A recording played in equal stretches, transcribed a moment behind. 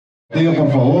Diga,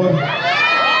 por favor.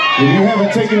 If you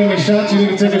haven't taken any shots, you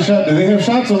need to take a shot. Do they have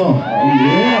shots or no?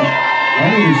 Yeah. I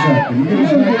need a shot. Can you get a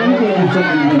shot? Come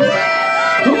on.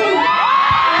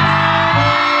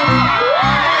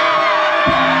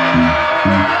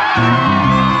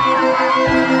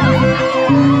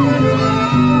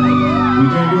 We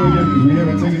can't do it yet because we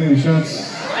haven't taken any shots.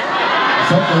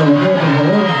 Something over there, por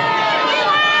favor.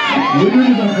 We're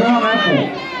doing the ground apple.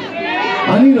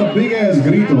 I need a big ass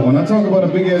grito. When I talk about a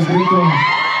big ass grito,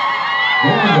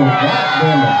 there we go.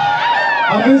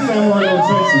 I'm in San Mario,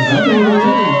 Texas.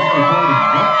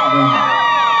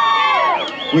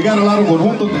 We got a lot of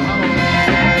conjuntos Tejano.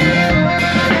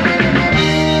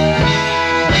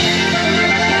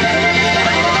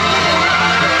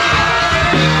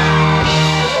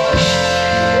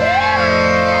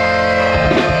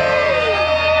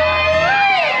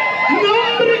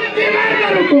 ¡Nombre, qué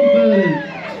bárbaro, compadre!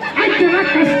 ¡Ahí te va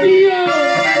Castillo!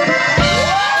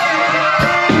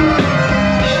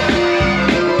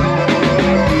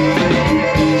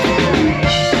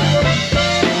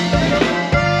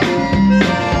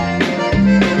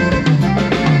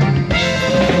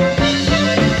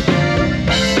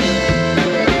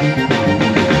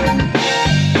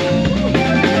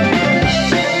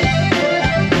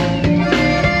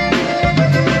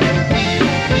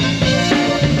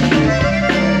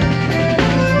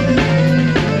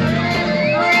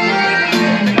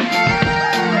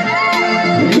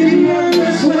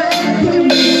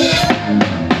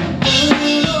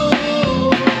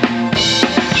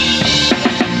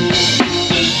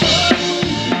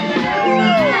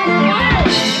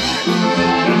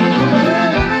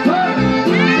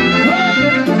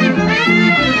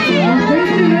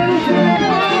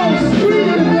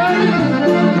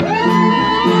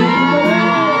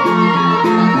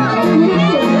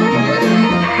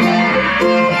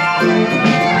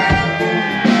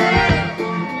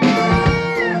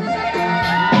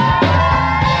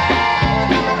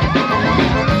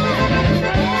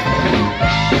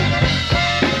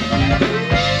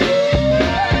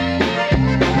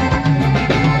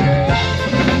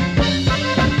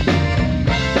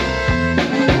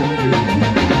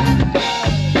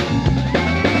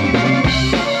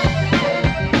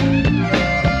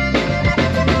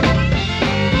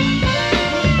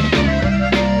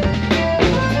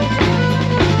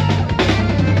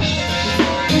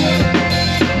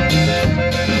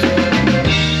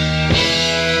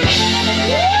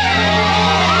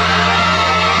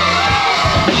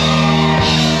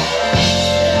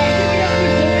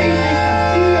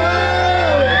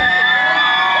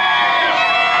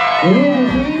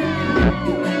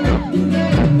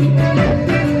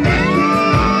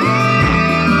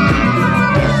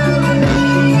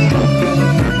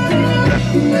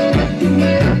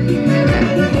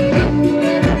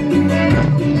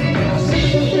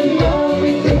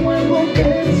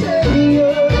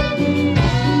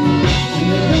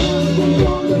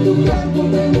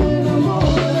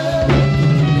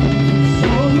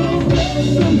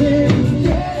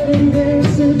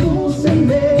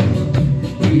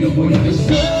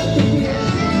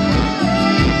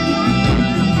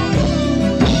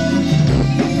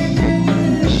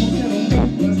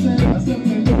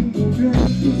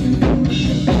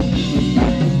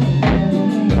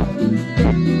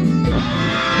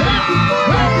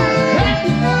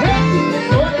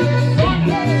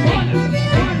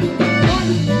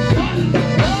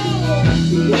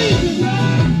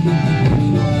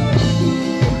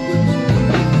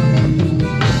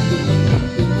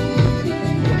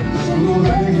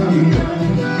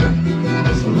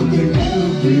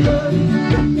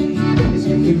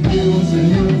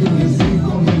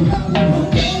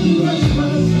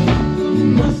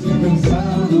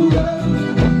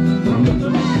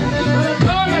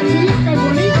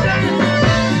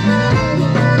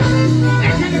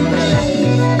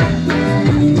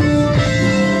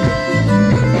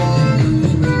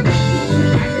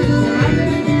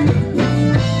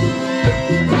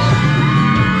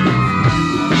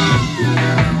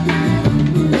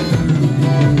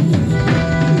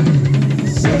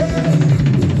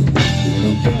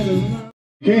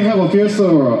 Can't have a fiesta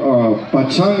or a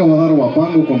pachanga without a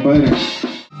wapango, compadre.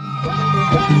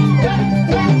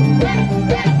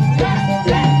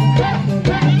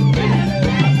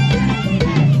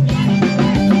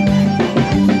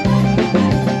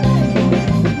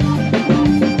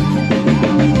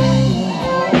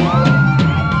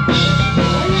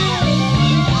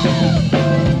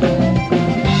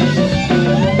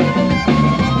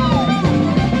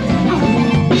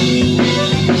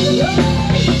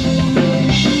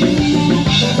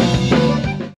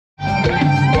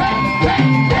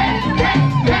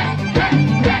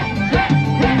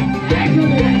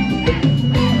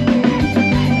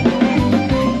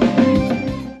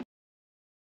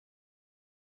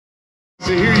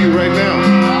 To hear you right now.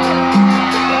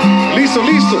 Listo,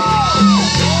 listo.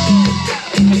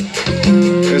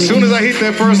 As soon as I hit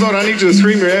that first note, I need you to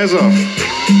scream your ass off.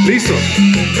 Listo.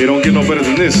 It don't get no better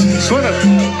than this. Suena.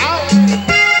 Out.